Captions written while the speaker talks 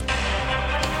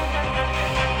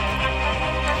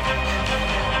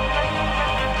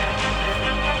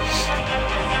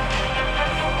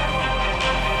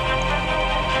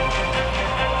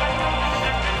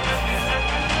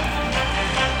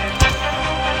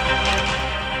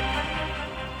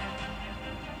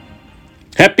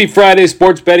Happy Friday,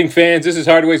 sports betting fans. This is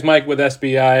Hardways Mike with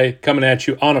SBI coming at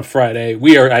you on a Friday.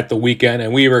 We are at the weekend,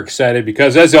 and we are excited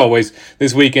because, as always,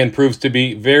 this weekend proves to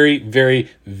be very,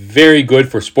 very, very good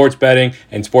for sports betting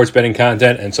and sports betting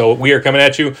content. And so we are coming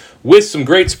at you with some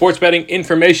great sports betting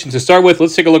information. To start with,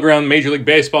 let's take a look around Major League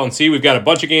Baseball and see. We've got a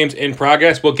bunch of games in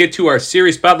progress. We'll get to our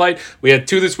series spotlight. We had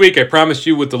 2 this week. I promised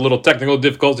you with the little technical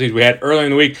difficulties we had earlier in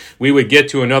the week, we would get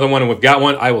to another one, and we've got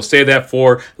one. I will save that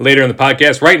for later in the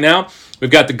podcast. Right now,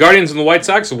 we've got the Guardians and the White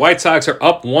Sox. The White Sox are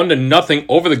up 1-0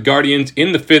 over the Guardians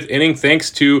in the 5th inning, thanks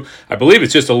to, I believe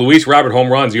it's just a Luis Robert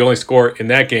home run, the only score in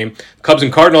that game. Cubs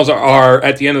and Cardinals are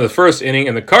at the end of the 1st inning,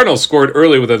 and the Cardinals scored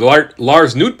early with a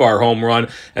Lars Nootbaar home run,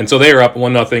 and so they are up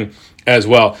 1-0 as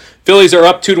well. Phillies are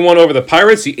up 2-1 over the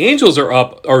Pirates. The Angels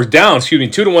are down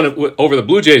 2-1 over the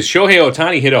Blue Jays. Shohei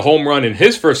Ohtani hit a home run in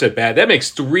his first at-bat. That makes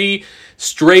 3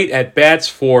 straight at-bats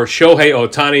for Shohei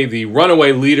Ohtani, the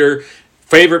runaway leader,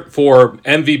 favorite for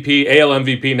MVP, AL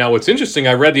MVP. Now, what's interesting,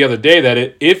 I read the other day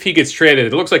that if he gets traded,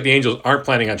 it looks like the Angels aren't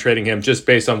planning on trading him just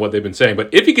based on what they've been saying. But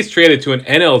if he gets traded to an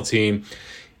NL team,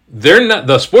 the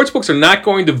sportsbooks are not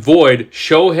going to void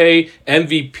Shohei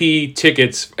MVP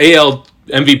tickets, AL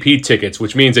MVP tickets,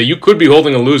 which means that you could be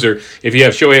holding a loser if you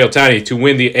have Shohei Ohtani to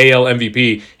win the AL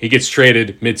MVP. He gets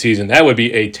traded midseason. That would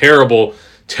be a terrible,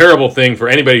 terrible thing for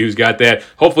anybody who's got that.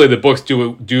 Hopefully the books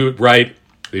do it right.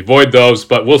 They void those,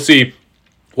 but we'll see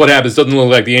what happens. Doesn't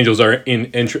look like the Angels are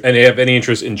and they have any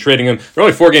interest in trading him. They're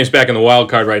only 4 games back in the wild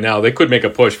card right now. They could make a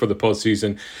push for the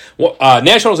postseason.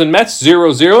 Nationals and Mets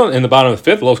 0-0 in the bottom of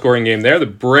the 5th. Low scoring game there. The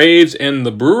Braves and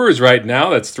the Brewers right now.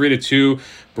 That's 3-2.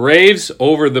 Braves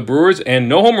over the Brewers, and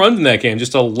no home runs in that game.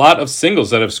 Just a lot of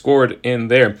singles that have scored in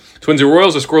there. Twins and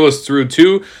Royals are scoreless through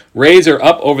 2. Rays are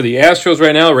up over the Astros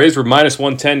right now. Rays were minus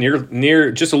 110,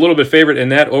 near just a little bit favorite in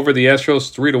that over the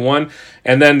Astros, 3-1.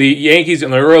 And then the Yankees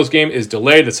and the Orioles game is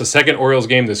delayed. It's the second Orioles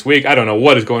game this week. I don't know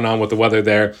what is going on with the weather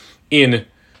there in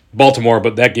Baltimore,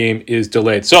 but that game is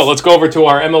delayed. So let's go over to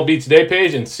our MLB Today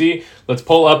page and see. Let's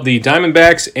pull up the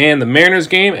Diamondbacks and the Mariners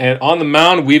game. And on the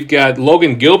mound, we've got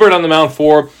Logan Gilbert on the mound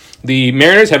for the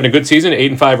Mariners, having a good season,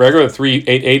 8-5 record with a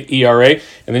 3.88 ERA.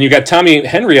 And then you got Tommy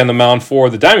Henry on the mound for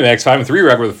the Diamondbacks, 5-3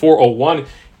 record with a 4.01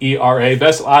 ERA.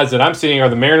 Best odds that I'm seeing are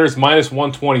the Mariners minus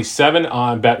 127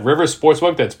 on Bet Rivers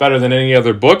Sportsbook. That's better than any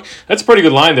other book. That's a pretty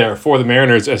good line there for the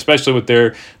Mariners, especially with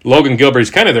their Logan Gilbert. He's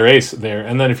kind of their ace there.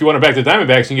 And then if you want to back the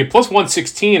Diamondbacks, you can get plus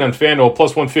 116 on FanDuel,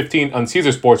 plus 115 on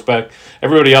Caesar Sportsbet.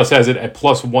 Everybody else has it at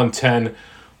plus 110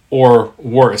 or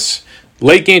worse.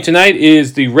 Late game tonight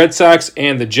is the Red Sox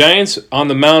and the Giants. On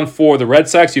the mound for the Red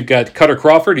Sox, you've got Cutter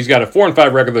Crawford. He's got a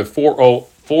 4-5 record with a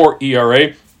 4.04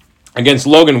 ERA. Against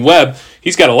Logan Webb,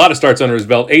 he's got a lot of starts under his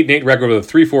belt, 8-8 record with a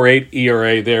 3.48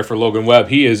 ERA there for Logan Webb.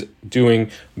 He is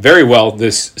doing very well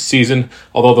this season,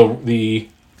 although the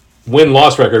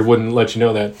win-loss record wouldn't let you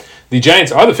know that. The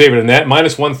Giants are the favorite in that.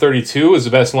 Minus 132 is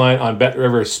the best line on Bet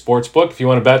Rivers Sportsbook. If you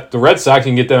want to bet the Red Sox,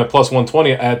 you can get them at plus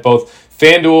 120 at both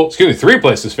FanDuel, 3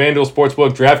 places, FanDuel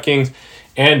Sportsbook, DraftKings,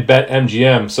 and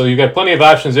BetMGM. So you've got plenty of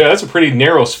options there. That's a pretty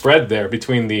narrow spread there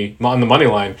on the money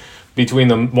line, between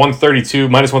the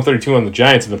minus 132 on the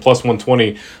Giants and the plus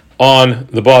 120 on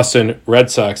the Boston Red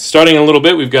Sox. Starting in a little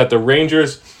bit, we've got the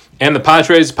Rangers and the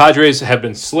Padres. Padres have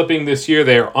been slipping this year.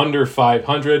 They are under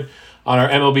 500. On our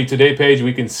MLB Today page,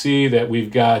 we can see that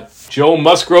we've got Joe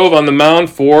Musgrove on the mound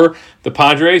for the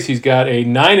Padres. He's got a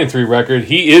 9-3 record.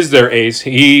 He is their ace.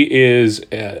 He is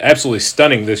absolutely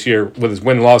stunning this year with his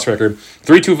win-loss record.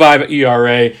 3.25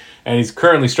 ERA, and he's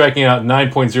currently striking out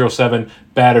 9.07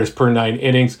 batters per 9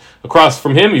 innings. Across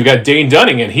from him, you've got Dane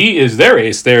Dunning, and he is their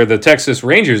ace. They're the Texas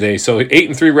Rangers ace. So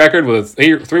 8-3 record with a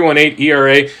 3.18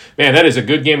 ERA. Man, that is a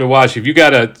good game to watch. If you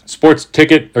got a sports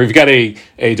ticket, or if you got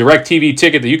a direct TV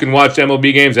ticket that you can watch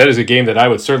MLB games, that is a game that I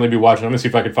would certainly be watching. I'm going to see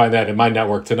if I can find that in my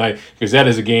network tonight, because that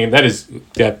is a game, that is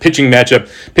that pitching matchup,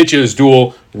 pitches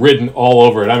duel written all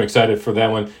over it. I'm excited for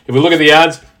that one. If we look at the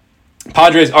odds,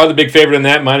 Padres are the big favorite in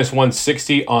that, minus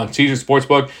 160 on Caesar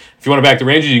Sportsbook. If you want to back the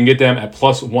Rangers, you can get them at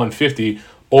plus 150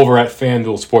 over at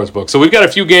FanDuel Sportsbook. So we've got a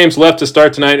few games left to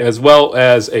start tonight, as well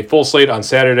as a full slate on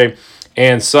Saturday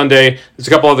and Sunday. There's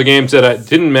a couple other games that I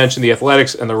didn't mention, the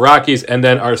Athletics and the Rockies. And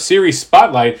then our series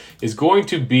spotlight is going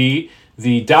to be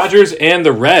the Dodgers and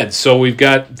the Reds. So we've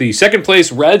got the second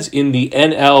place Reds in the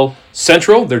NL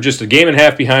Central. They're just a game and a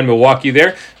half behind Milwaukee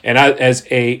there. And as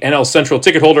a NL Central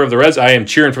ticket holder of the Reds, I am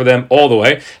cheering for them all the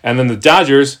way. And then the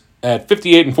Dodgers at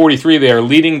 58-43, they are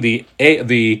leading the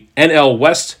NL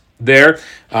West there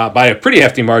by a pretty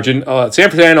hefty margin. San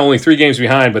Francisco only 3 games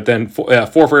behind, but then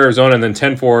 4 for Arizona and then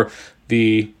 10 for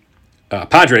the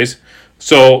Padres.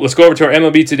 So let's go over to our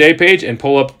MLB Today page and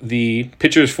pull up the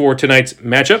pitchers for tonight's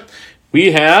matchup.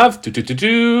 We have,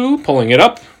 pulling it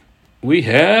up, we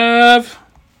have,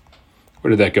 where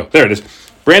did that go? There it is.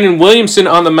 Brandon Williamson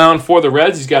on the mound for the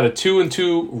Reds. He's got a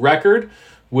 2-2 record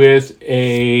with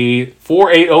a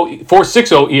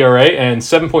 4.60 ERA and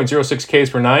 7.06 Ks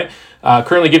per nine.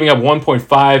 Currently giving up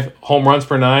 1.5 home runs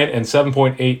per nine and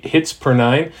 7.8 hits per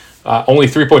nine. Only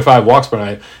 3.5 walks per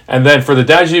nine. And then for the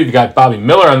Dodgers, you've got Bobby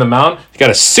Miller on the mound. He's got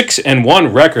a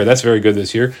 6-1 record. That's very good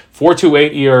this year.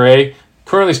 4.28 ERA.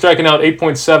 Currently striking out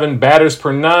 8.7 batters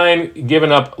per nine,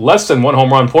 giving up less than one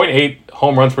home run, 0.8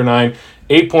 home runs per nine,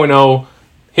 8.0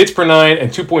 hits per nine,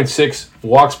 and 2.6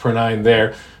 walks per nine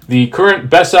there. The current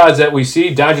best odds that we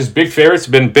see, Dodgers big favorites,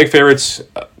 have been big favorites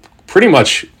pretty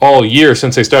much all year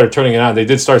since they started turning it on. They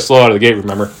did start slow out of the gate,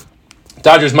 remember.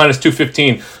 Dodgers minus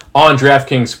 215 on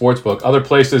DraftKings Sportsbook. Other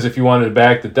places, if you wanted to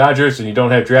back the Dodgers and you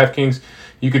don't have DraftKings,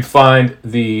 you could find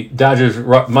the Dodgers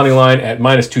money line at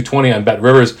minus 220 on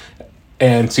BetRivers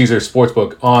and Caesar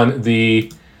Sportsbook. On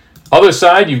the other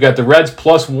side, you've got the Reds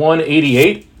plus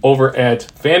 188 over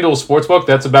at FanDuel Sportsbook.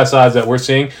 That's the best odds that we're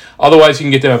seeing. Otherwise, you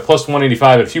can get them at plus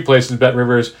 185 at a few places,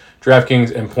 BetRivers,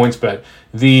 DraftKings, and PointsBet.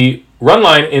 The run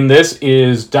line in this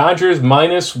is Dodgers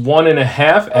minus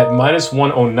 1.5 at minus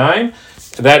 109.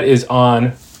 That is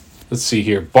on, let's see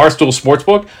here, Barstool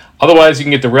Sportsbook. Otherwise, you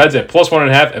can get the Reds at plus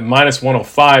 1.5 at minus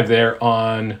 105 there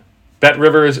on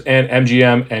BetRivers and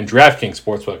MGM and DraftKings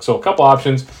Sportsbook. So a couple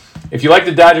options. If you like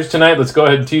the Dodgers tonight, let's go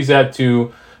ahead and tease that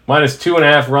to minus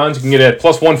 2.5 runs. You can get it at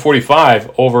plus 145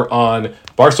 over on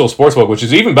Barstool Sportsbook, which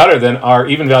is even better than our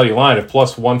even value line of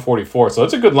plus 144. So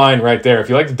that's a good line right there. If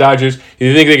you like the Dodgers,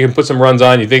 you think they can put some runs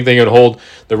on, you think they can hold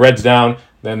the Reds down,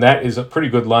 then that is a pretty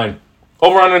good line.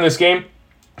 Over-under in this game,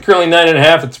 currently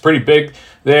 9.5. It's pretty big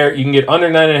there. You can get under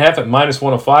 9.5 at minus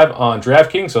 105 on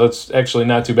DraftKings, so that's actually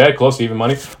not too bad, close to even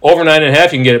money. Over 9.5, you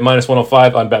can get it minus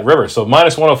 105 on BetRivers. So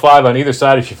minus 105 on either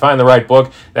side if you find the right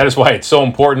book. That is why it's so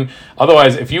important.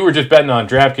 Otherwise, if you were just betting on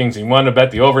DraftKings and you wanted to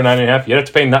bet the over 9.5, you'd have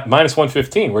to pay minus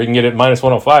 115, where you can get it minus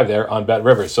 105 there on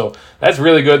BetRivers. So that's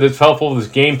really good. That's helpful. This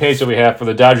game page that we have for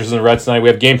the Dodgers and the Reds tonight, we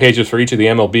have game pages for each of the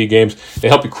MLB games. They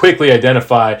help you quickly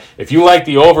identify if you like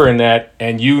the over in that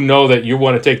and you know that you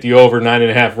want to take the over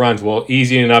 9.5 runs. Well,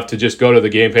 easy enough to just go to the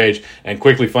game page and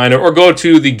quickly find it, or go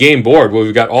to the game board where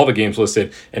we've got all the games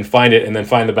listed and find it, and then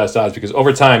find the best odds. Because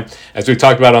over time, as we've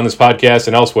talked about on this podcast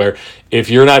and elsewhere, if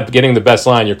you're not getting the best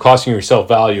line, you're costing yourself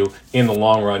value in the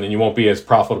long run, and you won't be as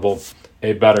profitable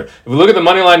a better. If we look at the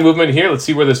money line movement here, let's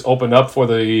see where this opened up for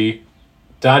the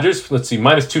Dodgers. Let's see,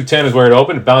 minus 210 is where it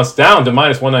opened. It bounced down to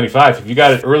minus 195. If you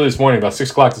got it early this morning, about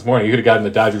 6 o'clock this morning, you could have gotten the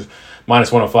Dodgers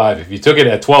minus 105. If you took it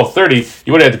at 12:30,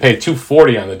 you would have had to pay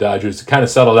 $240 on the Dodgers. It kind of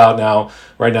settled out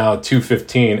right now at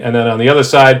 $215. And then on the other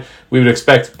side, we would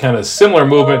expect kind of similar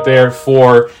movement there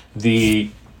for the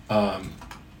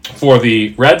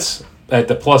Reds at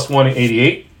the plus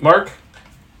 188 mark.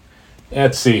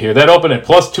 Let's see here. That opened at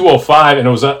plus 205, and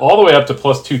it was all the way up to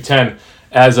plus 210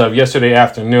 as of yesterday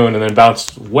afternoon, and then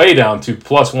bounced way down to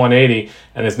plus 180,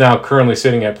 and is now currently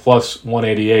sitting at plus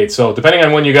 188. So depending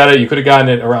on when you got it, you could have gotten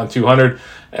it around 200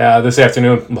 this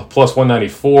afternoon, plus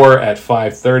 194 at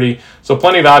 5:30. So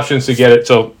plenty of options to get it.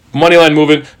 So money line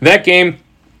movement. That game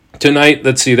tonight,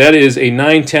 let's see, that is a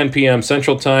 9:10 p.m.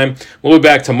 Central Time. We'll be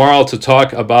back tomorrow to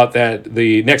talk about that.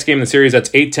 The next game in the series, that's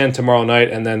 8:10 tomorrow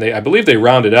night, and then I believe they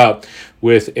rounded out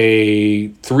with a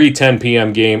 3:10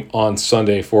 p.m. game on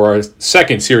Sunday for our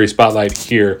second series spotlight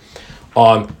here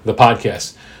on the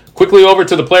podcast. Quickly over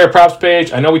to the player props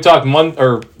page. I know we talk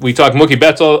Mookie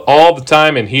Betts all the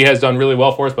time, and he has done really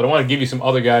well for us, but I want to give you some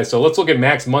other guys. So let's look at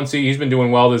Max Muncy. He's been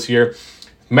doing well this year.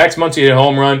 Max Muncy hit a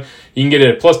home run. You can get it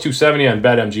at plus 270 on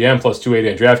BetMGM, plus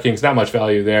 280 on DraftKings. Not much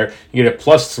value there. You get it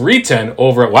plus 310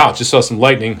 over at, wow, just saw some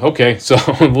lightning. Okay, so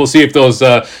we'll see if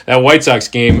that White Sox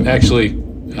game actually,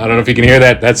 I don't know if you can hear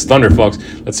that. That's thunder, folks.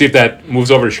 Let's see if that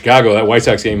moves over to Chicago. That White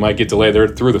Sox game might get delayed. They're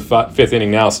through the fifth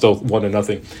inning now, still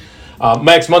 1-0.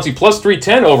 Max Muncy plus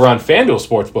 310 over on FanDuel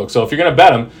Sportsbook. So if you're going to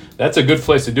bet him, that's a good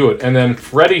place to do it. And then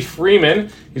Freddie Freeman,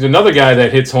 he's another guy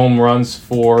that hits home runs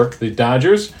for the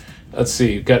Dodgers. Let's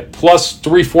see, you've got plus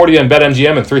 340 on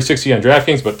BetMGM and 360 on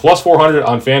DraftKings, but plus 400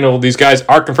 on FanDuel. These guys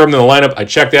are confirmed in the lineup. I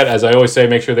checked that, as I always say,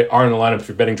 make sure they are in the lineup if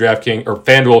you're betting DraftKings or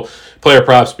FanDuel player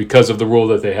props because of the rule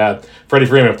that they have. Freddie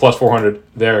Freeman plus 400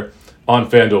 there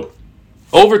on FanDuel.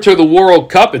 Over to the World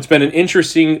Cup. It's been an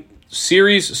interesting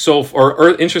series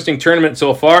or interesting tournament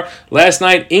so far. Last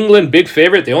night, England, big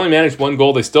favorite. They only managed one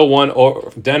goal. They still won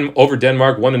over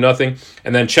Denmark 1-0.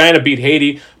 And then China beat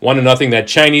Haiti 1-0. That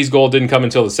Chinese goal didn't come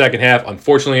until the second half.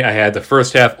 Unfortunately, I had the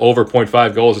first half over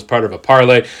 0.5 goals as part of a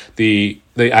parlay.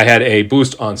 I had a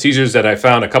boost on Caesars that I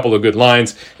found a couple of good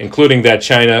lines, including that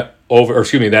China over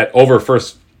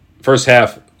first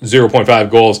half 0.5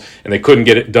 goals, and they couldn't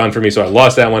get it done for me, so I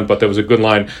lost that one, but that was a good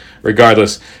line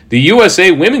regardless. The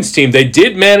USA women's team, they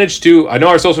did manage to, I know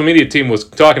our social media team was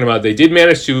talking about it, they did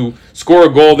manage to score a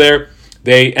goal there.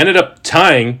 They ended up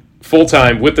tying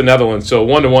full-time with the Netherlands, so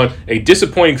 1-1. A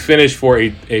disappointing finish for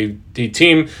a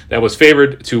team that was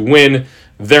favored to win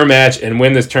their match and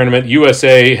win this tournament.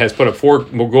 USA has put up 4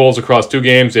 goals across 2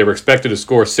 games. They were expected to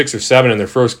score 6 or 7 in their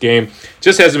first game.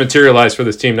 Just hasn't materialized for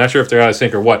this team. Not sure if they're out of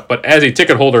sync or what, but as a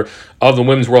ticket holder of the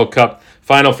Women's World Cup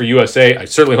final for USA, I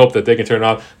certainly hope that they can turn it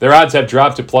off. Their odds have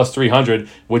dropped to plus 300,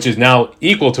 which is now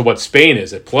equal to what Spain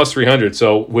is at plus 300.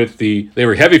 So they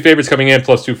were heavy favorites coming in,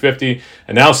 plus 250,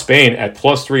 and now Spain at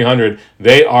plus 300.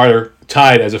 They are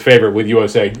tied as a favorite with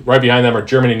USA. Right behind them are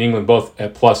Germany and England, both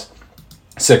at plus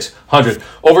 600.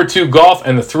 Over to golf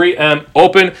and the 3M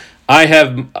Open. I have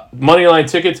moneyline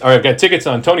tickets, or I've got tickets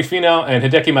on Tony Finau and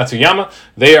Hideki Matsuyama.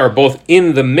 They are both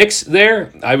in the mix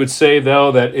there. I would say,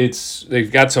 though, that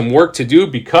they've got some work to do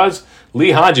because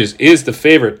Lee Hodges is the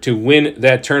favorite to win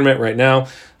that tournament right now.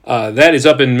 That is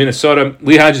up in Minnesota.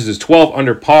 Lee Hodges is 12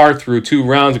 under par through 2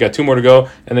 rounds. We've got 2 more to go.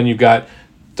 And then you've got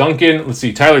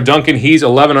Tyler Duncan, he's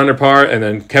 11 under par. And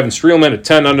then Kevin Streelman at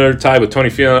 10 under, tied with Tony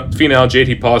Finau,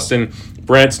 JT Poston,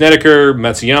 Brandt Snedeker,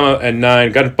 Matsuyama at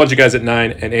 9. Got a bunch of guys at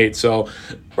 9 and 8. So,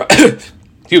 excuse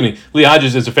me, Lee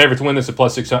Hodges is a favorite to win this at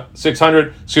plus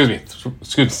 600.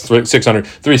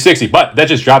 360. But that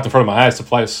just dropped in front of my eyes to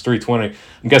plus 320.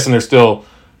 I'm guessing they're still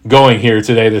going here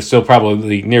today. They're still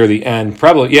probably near the end.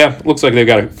 Looks like they've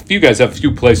got a few guys have a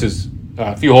few places,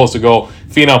 a few holes to go.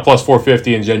 Finau plus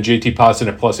 450 and then JT Poston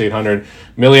at plus 800.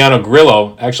 Emiliano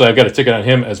Grillo, actually I've got a ticket on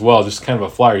him as well, just kind of a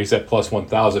flyer. He's at plus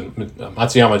 1,000.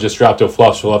 Matsuyama just dropped to a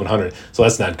flush for 1,100, so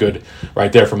that's not good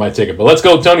right there for my ticket. But let's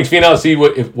go Tony Finau, see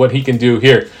what he can do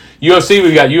here. UFC,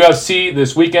 we've got UFC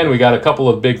this weekend. We got a couple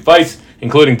of big fights,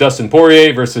 including Dustin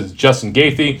Poirier versus Justin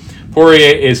Gaethje.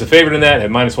 Poirier is a favorite in that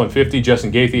at minus 150.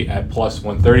 Justin Gaethje at plus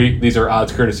 130. These are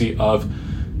odds courtesy of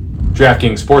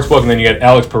DraftKings Sportsbook, and then you got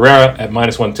Alex Pereira at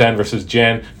minus 110 versus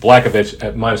Jan Blachowicz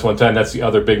at minus 110. That's the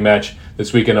other big match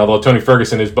this weekend, although Tony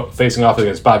Ferguson is facing off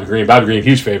against Bobby Green. Bobby Green,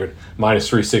 huge favorite, minus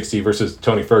 360 versus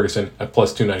Tony Ferguson at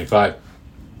plus 295.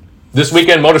 This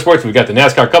weekend, motorsports, we've got the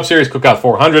NASCAR Cup Series, Cookout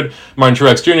 400, Martin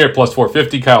Truex Jr. at plus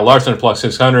 450, Kyle Larson at plus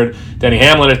 600, Denny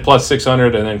Hamlin at plus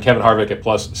 600, and then Kevin Harvick at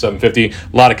plus 750. A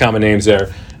lot of common names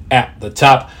there at the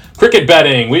top. Cricket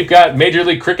betting, we've got Major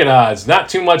League Cricket odds. Not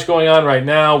too much going on right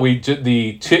now.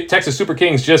 The Texas Super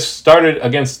Kings just started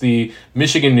against the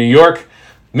Michigan New York.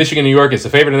 Michigan New York is the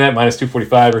favorite in that, minus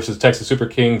 245 versus Texas Super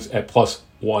Kings at plus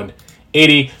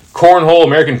 180. Cornhole,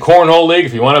 American Cornhole League,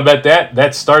 if you want to bet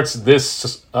that starts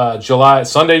this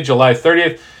Sunday, July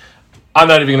 30th. I'm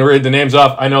not even going to read the names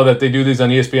off. I know that they do these on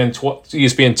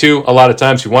ESPN2 a lot of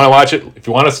times. If you want to watch it, if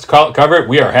you want us to cover it,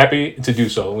 we are happy to do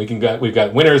so. We've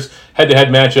got winners, head-to-head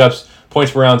matchups,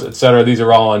 points per rounds, etc. These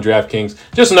are all on DraftKings.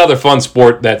 Just another fun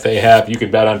sport that they have you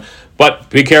can bet on. But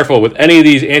be careful with any of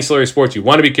these ancillary sports. You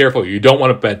want to be careful. You don't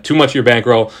want to bet too much of your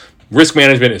bankroll. Risk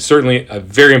management is certainly a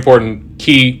very important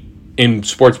key in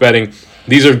sports betting.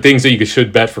 These are things that you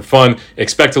should bet for fun.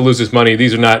 Expect to lose this money.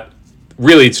 These are not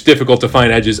really, it's difficult to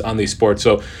find edges on these sports.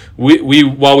 So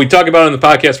while we talk about it on the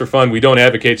podcast for fun, we don't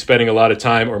advocate spending a lot of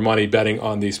time or money betting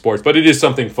on these sports, but it is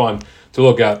something fun to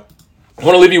look at. I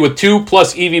want to leave you with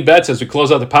 2+ EV bets as we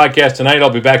close out the podcast tonight.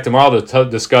 I'll be back tomorrow to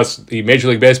discuss the Major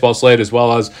League Baseball slate as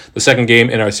well as the second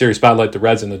game in our series spotlight, the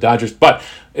Reds and the Dodgers. But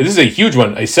this is a huge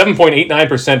one, a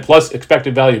 7.89% plus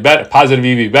expected value bet, a positive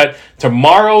EV bet.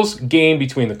 Tomorrow's game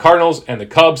between the Cardinals and the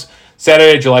Cubs,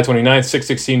 Saturday, July 29th,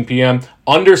 6:16 p.m.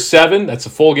 Under 7, that's a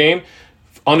full game.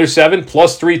 Under 7,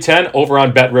 plus 310 over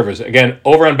on Bet Rivers. Again,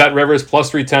 over on Bet Rivers,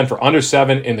 plus 310 for under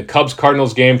 7 in the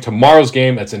Cubs-Cardinals game. Tomorrow's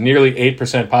game, that's a nearly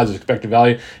 8% positive expected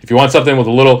value. If you want something with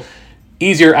a little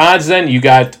easier odds, then you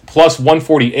got plus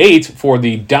 148 for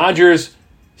the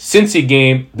Dodgers-Cincy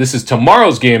game. This is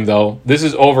tomorrow's game, though. This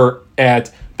is over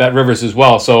at Bet Rivers as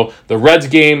well. So the Reds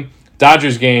game,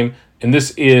 Dodgers game, and this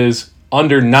is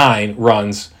under 9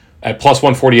 runs at plus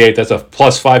 148. That's a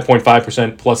plus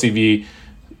 5.5% plus EV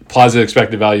positive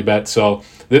expected value bet. So,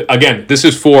 again, this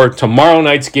is for tomorrow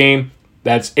night's game.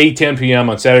 That's 8:10 p.m.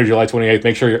 on Saturday, July 28th.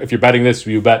 Make sure if you're betting this,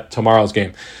 you bet tomorrow's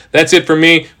game. That's it for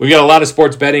me. We've got a lot of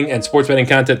sports betting and sports betting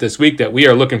content this week that we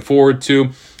are looking forward to.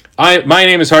 My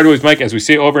name is Hardways Mike. As we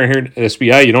say over here at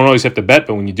SBI, you don't always have to bet,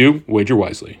 but when you do, wager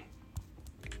wisely.